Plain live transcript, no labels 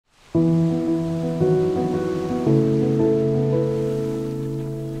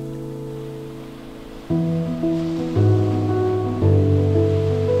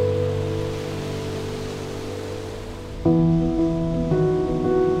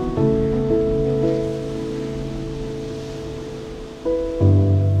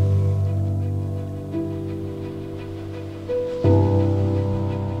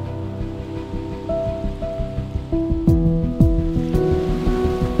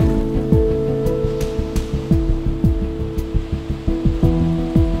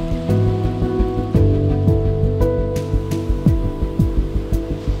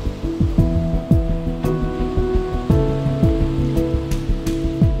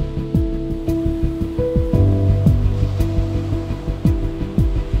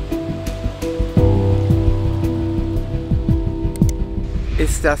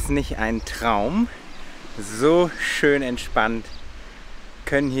Ist das nicht ein Traum? So schön entspannt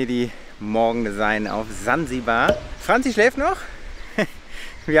können hier die Morgende sein auf Sansibar. Franzi schläft noch.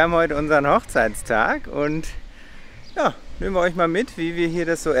 Wir haben heute unseren Hochzeitstag und ja, nehmen wir euch mal mit, wie wir hier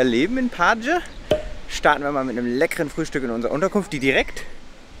das so erleben in Paje. Starten wir mal mit einem leckeren Frühstück in unserer Unterkunft, die direkt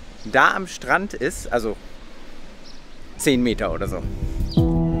da am Strand ist, also 10 Meter oder so.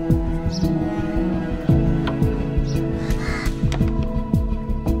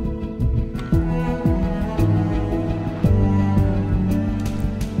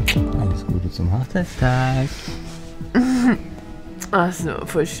 Zum Hochzeitstag. Ach so,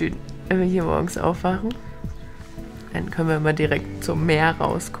 voll schön. Wenn wir hier morgens aufwachen, dann können wir immer direkt zum Meer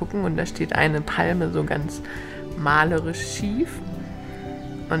rausgucken und da steht eine Palme so ganz malerisch schief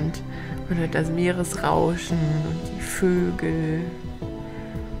und man hört das Meeresrauschen und die Vögel.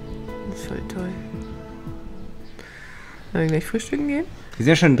 Das ist voll toll. Wollen wir gleich frühstücken gehen? Wir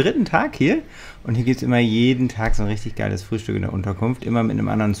sind ja schon den 3. Tag hier und hier gibt es immer jeden Tag so ein richtig geiles Frühstück in der Unterkunft. Immer mit einem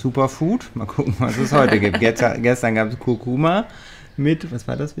anderen Superfood. Mal gucken, was es heute gibt. Gestern gab es Kurkuma mit, was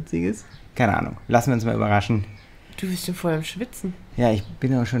war das Witziges? Keine Ahnung. Lassen wir uns mal überraschen. Du bist schon voll am Schwitzen. Ja, ich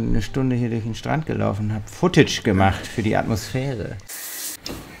bin auch schon eine Stunde hier durch den Strand gelaufen und habe Footage gemacht für die Atmosphäre.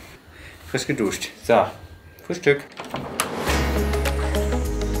 Frisch geduscht. So, Frühstück.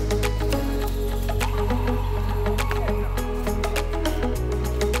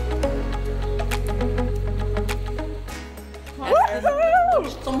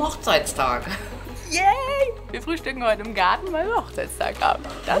 Zum Hochzeitstag. Yay! Wir frühstücken heute im Garten, weil wir Hochzeitstag haben.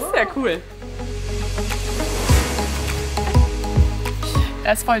 Das ist ja cool.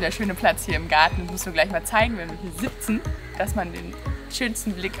 Das ist voll der schöne Platz hier im Garten. Das musst du gleich mal zeigen, wenn wir hier sitzen, dass man den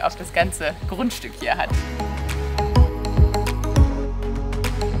schönsten Blick auf das ganze Grundstück hier hat.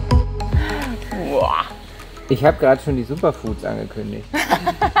 Wow. Ich habe gerade schon die Superfoods angekündigt.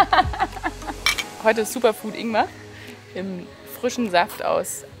 Heute ist Superfood Ingwer im frischen Saft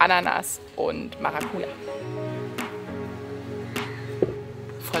aus Ananas und Maracuja.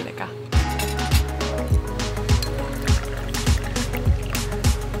 Voll lecker.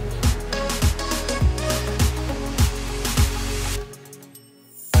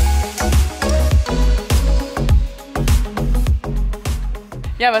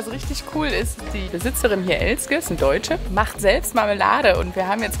 Ja, was richtig cool ist, die Besitzerin hier, Elske, ist eine Deutsche, macht selbst Marmelade und wir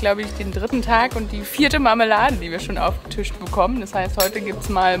haben jetzt, glaube ich, den 3. Tag und die 4. Marmelade, die wir schon aufgetischt bekommen. Das heißt, heute gibt es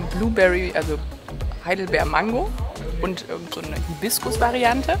mal Blueberry, also Heidelbeer-Mango und so eine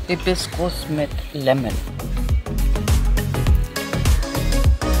Hibiskus-Variante. Hibiskus mit Lemon.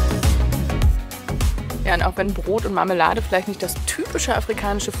 Ja, und auch wenn Brot und Marmelade vielleicht nicht das typische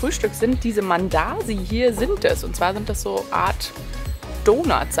afrikanische Frühstück sind, diese Mandasi hier sind es. Und zwar sind das so Art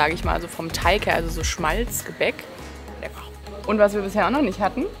Donuts, sage ich mal, also vom Teig her, also so Schmalzgebäck. Lecker. Und was wir bisher auch noch nicht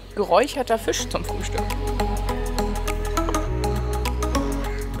hatten, geräucherter Fisch zum Frühstück.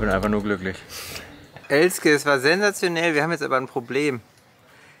 Ich bin einfach nur glücklich. Elske, es war sensationell, wir haben jetzt aber ein Problem.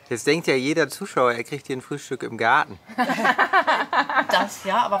 Jetzt denkt ja jeder Zuschauer, er kriegt hier ein Frühstück im Garten. Das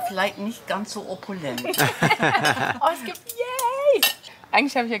ja, aber vielleicht nicht ganz so opulent. Oh, es gibt Yay!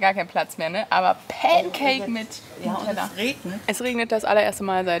 Eigentlich habe ich hier gar keinen Platz mehr, ne? Aber Pancake mit Nutella. Es regnet. Es regnet das allererste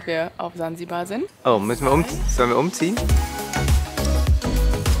Mal, seit wir auf Sansibar sind. Oh, müssen wir sollen wir umziehen?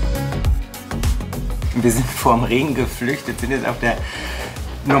 Wir sind vor dem Regen geflüchtet, sind jetzt auf der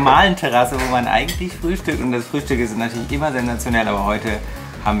normalen Terrasse, wo man eigentlich frühstückt. Und das Frühstück ist natürlich immer sensationell, aber heute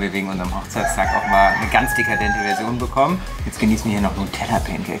haben wir wegen unserem Hochzeitstag auch mal eine ganz dekadente Version bekommen. Jetzt genießen wir hier noch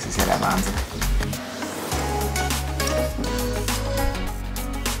Nutella-Pancakes, das ist ja der Wahnsinn.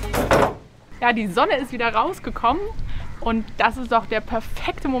 Ja, die Sonne ist wieder rausgekommen und das ist doch der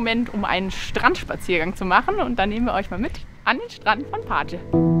perfekte Moment, um einen Strandspaziergang zu machen. Und dann nehmen wir euch mal mit an den Strand von Paje.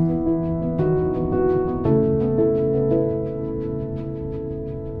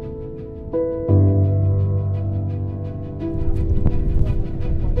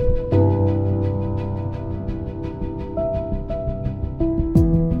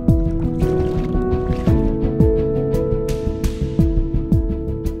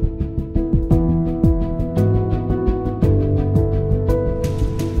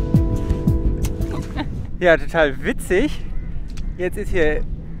 Ja, total witzig. Jetzt ist hier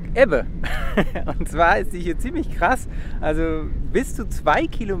Ebbe. Und zwar ist sie hier ziemlich krass. Also bis zu 2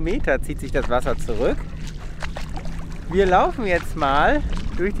 Kilometer zieht sich das Wasser zurück. Wir laufen jetzt mal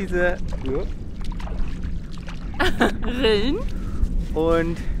durch diese Rillen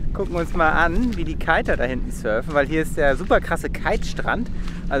und gucken uns mal an, wie die Kiter da hinten surfen, weil hier ist der super krasse Kitestrand.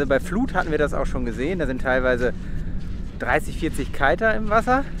 Also bei Flut hatten wir das auch schon gesehen. Da sind teilweise 30, 40 Kiter im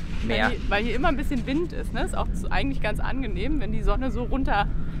Wasser. Mehr. Weil hier immer ein bisschen Wind ist, ne? Ist auch eigentlich ganz angenehm, wenn die Sonne so runter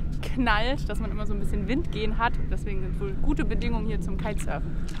knallt, dass man immer so ein bisschen Windgehen hat. Deswegen sind wohl gute Bedingungen hier zum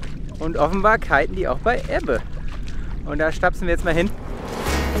Kitesurfen. Und offenbar kiten die auch bei Ebbe. Und da stapsen wir jetzt mal hin.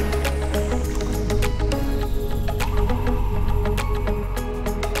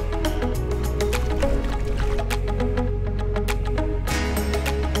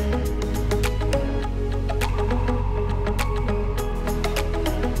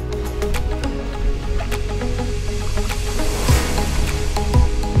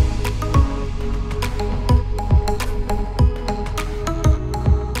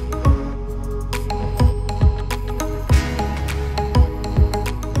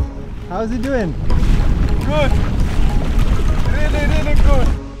 How's he doing? Good. Really, really good.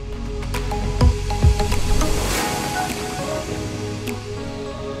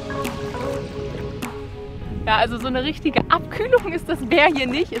 Ja, also so eine richtige Abkühlung ist das Meer hier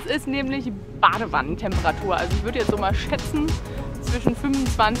nicht. Es ist nämlich Badewannentemperatur. Also ich würde jetzt so mal schätzen, zwischen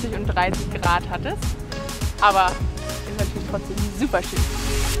 25 und 30 Grad hat es. Aber ist natürlich trotzdem super schön.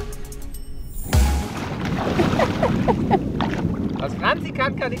 Was Franzi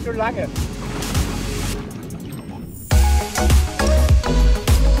kann ich so lange.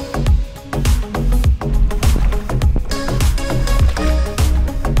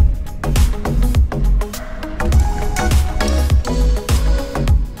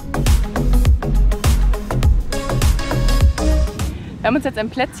 Wir haben uns jetzt ein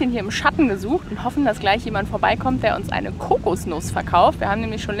Plätzchen hier im Schatten gesucht und hoffen, dass gleich jemand vorbeikommt, der uns eine Kokosnuss verkauft. Wir haben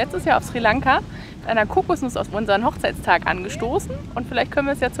nämlich schon letztes Jahr auf Sri Lanka mit einer Kokosnuss auf unseren Hochzeitstag angestoßen. Und vielleicht können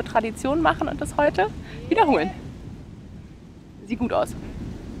wir es ja zur Tradition machen und das heute wiederholen. Sieht gut aus.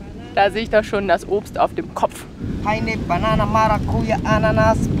 Da sehe ich doch schon das Obst auf dem Kopf. Pineapple, Banana, Maracuja,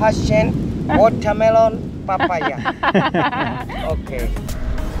 Ananas, Passion, Watermelon, Papaya. Okay.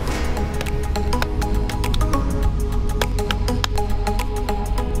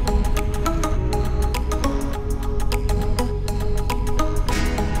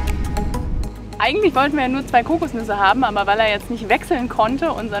 Eigentlich wollten wir ja nur 2 Kokosnüsse haben, aber weil er jetzt nicht wechseln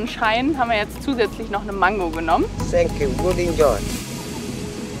konnte, unseren Schein, haben wir jetzt zusätzlich noch eine Mango genommen. Thank you. Good enjoy.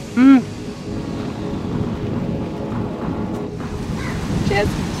 Mm. Cheers.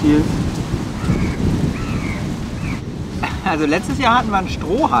 Cheers. Also letztes Jahr hatten wir einen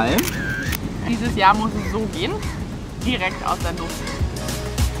Strohhalm. Dieses Jahr muss es so gehen, direkt aus der Nuss.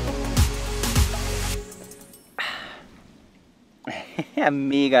 Ja,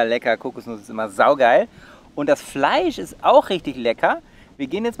 mega lecker. Kokosnuss ist immer saugeil. Und das Fleisch ist auch richtig lecker. Wir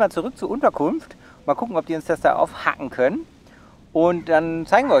gehen jetzt mal zurück zur Unterkunft. Mal gucken, ob die uns das da aufhacken können. Und dann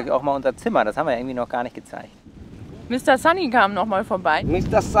zeigen wir euch auch mal unser Zimmer. Das haben wir irgendwie noch gar nicht gezeigt. Mr. Sunny kam noch mal vorbei.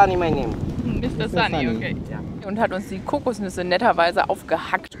 Mr. Sunny, my name. Mr. Sunny, okay. Ja. Und hat uns die Kokosnüsse netterweise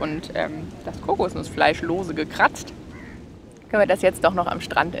aufgehackt und das Kokosnussfleisch lose gekratzt. Können wir das jetzt doch noch am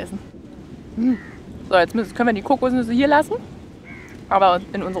Strand essen. So, jetzt können wir die Kokosnüsse hier lassen. Aber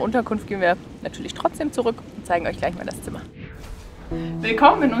in unsere Unterkunft gehen wir natürlich trotzdem zurück und zeigen euch gleich mal das Zimmer.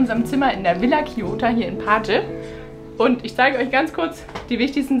 Willkommen in unserem Zimmer in der Villa Kyoto hier in Paje. Und ich zeige euch ganz kurz die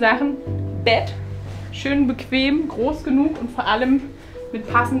wichtigsten Sachen. Bett, schön bequem, groß genug und vor allem mit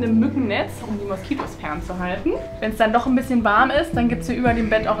passendem Mückennetz, um die Moskitos fernzuhalten. Wenn es dann doch ein bisschen warm ist, dann gibt es hier über dem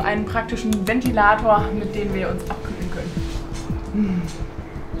Bett auch einen praktischen Ventilator, mit dem wir uns abkühlen können.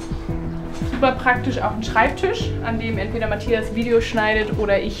 Super praktisch auch ein Schreibtisch, an dem entweder Matthias Video schneidet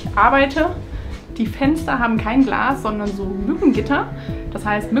oder ich arbeite. Die Fenster haben kein Glas, sondern so Mückengitter. Das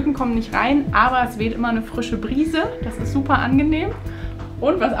heißt, Mücken kommen nicht rein, aber es weht immer eine frische Brise. Das ist super angenehm.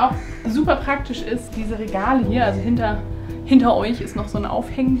 Und was auch super praktisch ist, diese Regale hier, also hinter euch ist noch so ein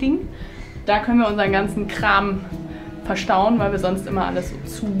Aufhängding. Da können wir unseren ganzen Kram verstauen, weil wir sonst immer alles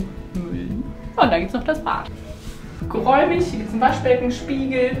so zumüllen. Und dann gibt es noch das Bad. Geräumig, hier gibt es ein Waschbecken,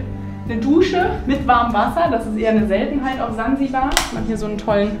 Spiegel, eine Dusche mit warmem Wasser. Das ist eher eine Seltenheit auf Sansibar. Man hat hier so einen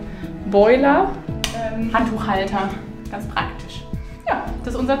tollen Boiler, Handtuchhalter, ganz praktisch. Ja,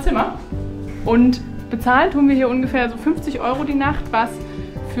 das ist unser Zimmer. Und bezahlt tun wir hier ungefähr so 50 € die Nacht, was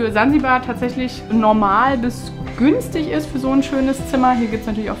für Sansibar tatsächlich normal bis günstig ist für so ein schönes Zimmer. Hier gibt es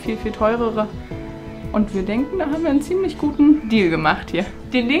natürlich auch viel, viel teurere Und wir denken, da haben wir einen ziemlich guten Deal gemacht hier.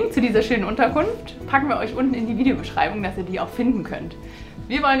 Den Link zu dieser schönen Unterkunft packen wir euch unten in die Videobeschreibung, dass ihr die auch finden könnt.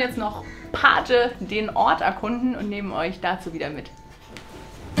 Wir wollen jetzt noch Paje, den Ort, erkunden und nehmen euch dazu wieder mit.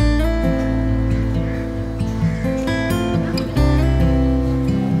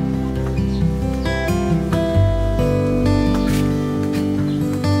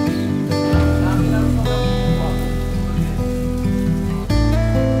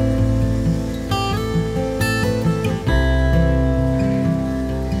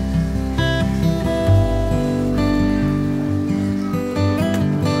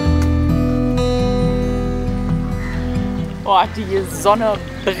 Boah, die Sonne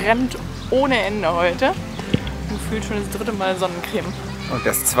brennt ohne Ende heute. Gefühlt schon das 3. Mal Sonnencreme. Und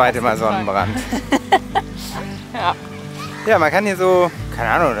das 2. Mal Sonnenbrand. Ja. Ja, man kann hier so, keine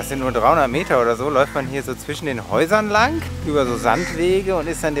Ahnung, das sind nur 300 Meter oder so, läuft man hier so zwischen den Häusern lang, über so Sandwege und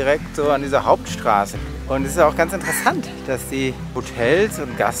ist dann direkt so an dieser Hauptstraße. Und es ist auch ganz interessant, dass die Hotels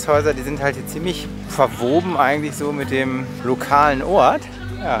und Gasthäuser, die sind halt hier ziemlich verwoben eigentlich so mit dem lokalen Ort.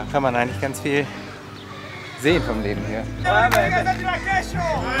 Ja, kann man eigentlich ganz viel sehen vom Leben hier.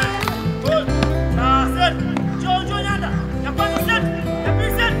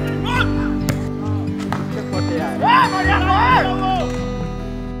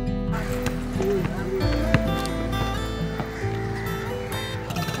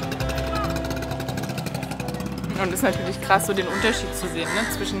 Und es ist natürlich krass, so den Unterschied zu sehen,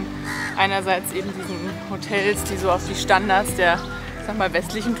 ne? Zwischen einerseits eben diesen Hotels, die so auf die Standards der, ich sag mal,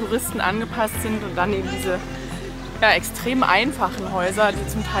 westlichen Touristen angepasst sind und dann eben diese ja, extrem einfachen Häuser, die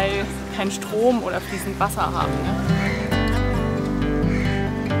zum Teil keinen Strom oder fließend Wasser haben. Ne?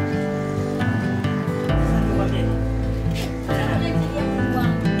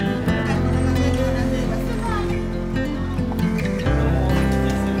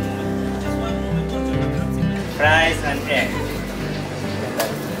 Fries and egg.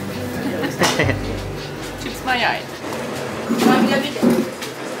 Chips Mayai.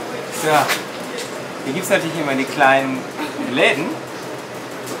 Ja, hier gibt es natürlich immer die kleinen Läden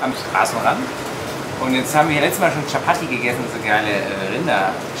am Straßenrand. Und jetzt haben wir hier letztes Mal schon Chapati gegessen, so geile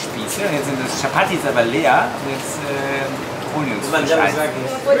Rinderspieße. Und jetzt sind das Chapatis aber leer. Und jetzt holen wir uns frisch eins.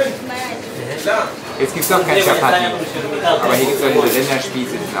 Jetzt gibt es doch kein Chapati. Aber hier gibt es auch diese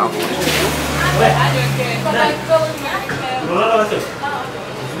Rinderspieße, die sind auch gut.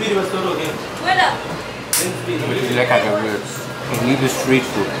 Wie lecker gewürzt. Ich liebe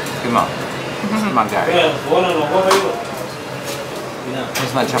Streetfood. Immer. Das ist immer geil.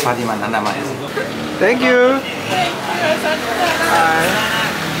 Muss man Chapati mal einander mal essen. Thank you.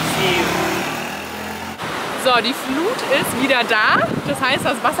 So, die Flut ist wieder da. Das heißt,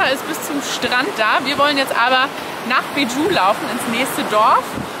 das Wasser ist bis zum Strand da. Wir wollen jetzt aber nach Bwejuu laufen, ins nächste Dorf,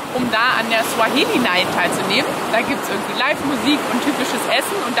 um da an der Swahili Night teilzunehmen. Da gibt es irgendwie Live-Musik und typisches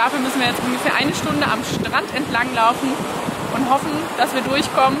Essen. Und dafür müssen wir jetzt ungefähr 1 Stunde am Strand entlang laufen und hoffen, dass wir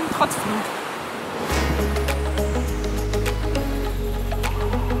durchkommen, trotz Flut.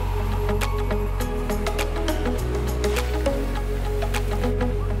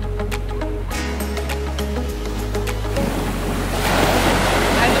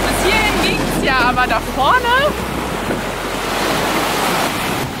 Aber da vorne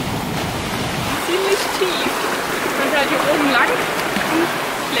ziemlich tief. Wir können halt hier oben lang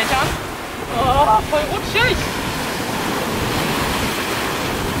klettern. Oh, voll rutschig.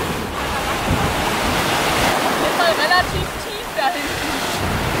 Ist mal relativ tief da hinten.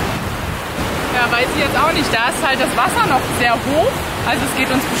 Ja, weiß ich jetzt auch nicht. Da ist halt das Wasser noch sehr hoch. Also es geht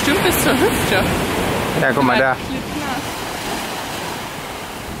uns bestimmt bis zur Hüfte. Ja, guck mal da.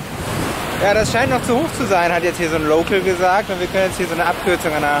 Ja, das scheint noch zu hoch zu sein, hat jetzt hier so ein Local gesagt. Und wir können jetzt hier so eine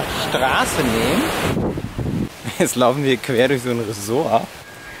Abkürzung an der Straße nehmen. Jetzt laufen wir quer durch so ein Resort.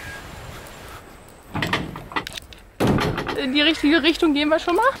 In die richtige Richtung gehen wir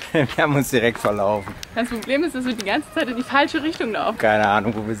schon mal? Wir haben uns direkt verlaufen. Das Problem ist, dass wir die ganze Zeit in die falsche Richtung laufen. Keine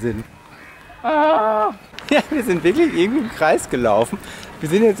Ahnung, wo wir sind. Ah. Ja, wir sind wirklich irgendwie im Kreis gelaufen. Wir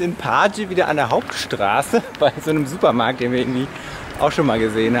sind jetzt in Paje wieder an der Hauptstraße bei so einem Supermarkt, den wir irgendwie auch schon mal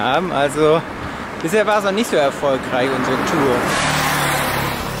gesehen haben. Also bisher war es noch nicht so erfolgreich, unsere Tour.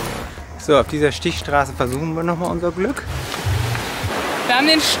 So, auf dieser Stichstraße versuchen wir nochmal unser Glück. Wir haben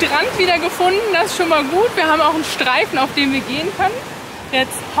den Strand wieder gefunden, das ist schon mal gut. Wir haben auch einen Streifen, auf dem wir gehen können.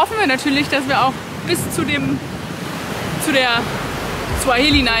 Jetzt hoffen wir natürlich, dass wir auch bis zu der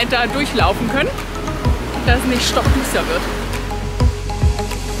Swahili Night da durchlaufen können, dass es nicht stockduster wird.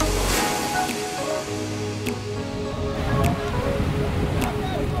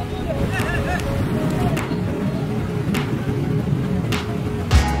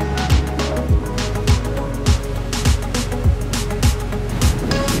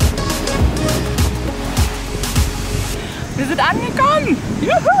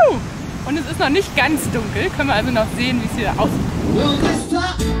 Juhu! Und es ist noch nicht ganz dunkel, können wir also noch sehen, wie es hier aussieht.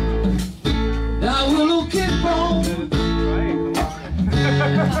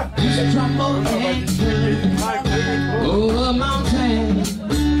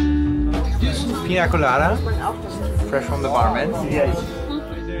 Pina Colada, fresh from the barman.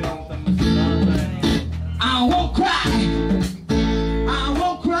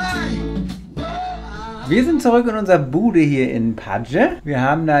 Wir sind zurück in unserer Bude hier in Paje. Wir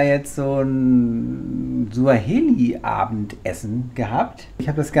haben da jetzt so ein Suaheli-Abendessen gehabt. Ich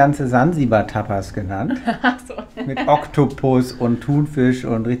habe das Ganze Sansibar-Tapas genannt. So. Mit Oktopus und Thunfisch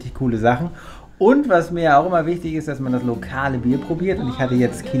und richtig coole Sachen. Und was mir auch immer wichtig ist, dass man das lokale Bier probiert. Und ich hatte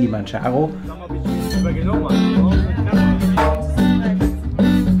jetzt Kilimanjaro.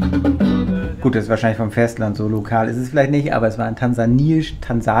 Gut, das ist wahrscheinlich vom Festland, so lokal ist es vielleicht nicht, aber es war ein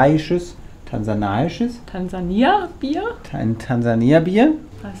tansanisches Tansania-Bier? Ein Tansania-Bier.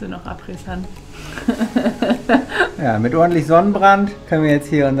 Also noch abrissant. Ja, mit ordentlich Sonnenbrand können wir jetzt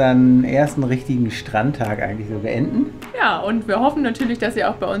hier unseren ersten richtigen Strandtag eigentlich so beenden. Ja, und wir hoffen natürlich, dass ihr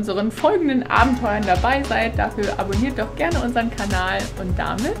auch bei unseren folgenden Abenteuern dabei seid. Dafür abonniert doch gerne unseren Kanal und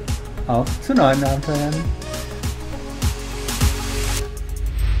damit auf zu neuen Abenteuern.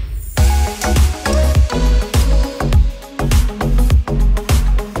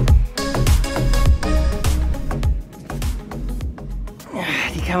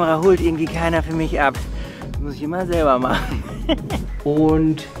 Die Kamera holt irgendwie keiner für mich ab. Das muss ich immer selber machen.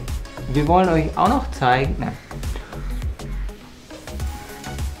 Und wir wollen euch auch noch zeigen. Na.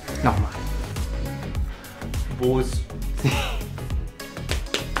 Nochmal. Wo es.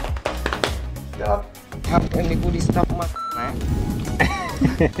 Stop. Have anybody stop my man?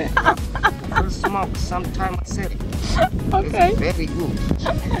 Full smoke sometime I said it. okay. It's very good.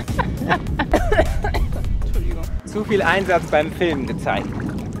 Entschuldigung. Zu viel Einsatz beim Filmen gezeigt.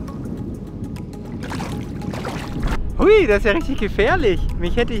 Hui, das ist ja richtig gefährlich.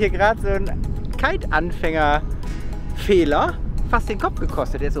 Mich hätte hier gerade so ein Kite-Anfänger-Fehler fast den Kopf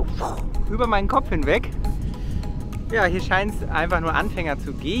gekostet. Der ist so über meinen Kopf hinweg. Ja, hier scheint es einfach nur Anfänger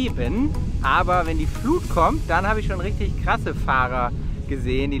zu geben. Aber wenn die Flut kommt, dann habe ich schon richtig krasse Fahrer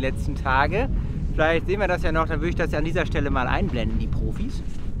gesehen die letzten Tage. Vielleicht sehen wir das ja noch, dann würde ich das ja an dieser Stelle mal einblenden, die Profis.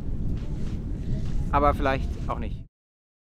 Aber vielleicht auch nicht.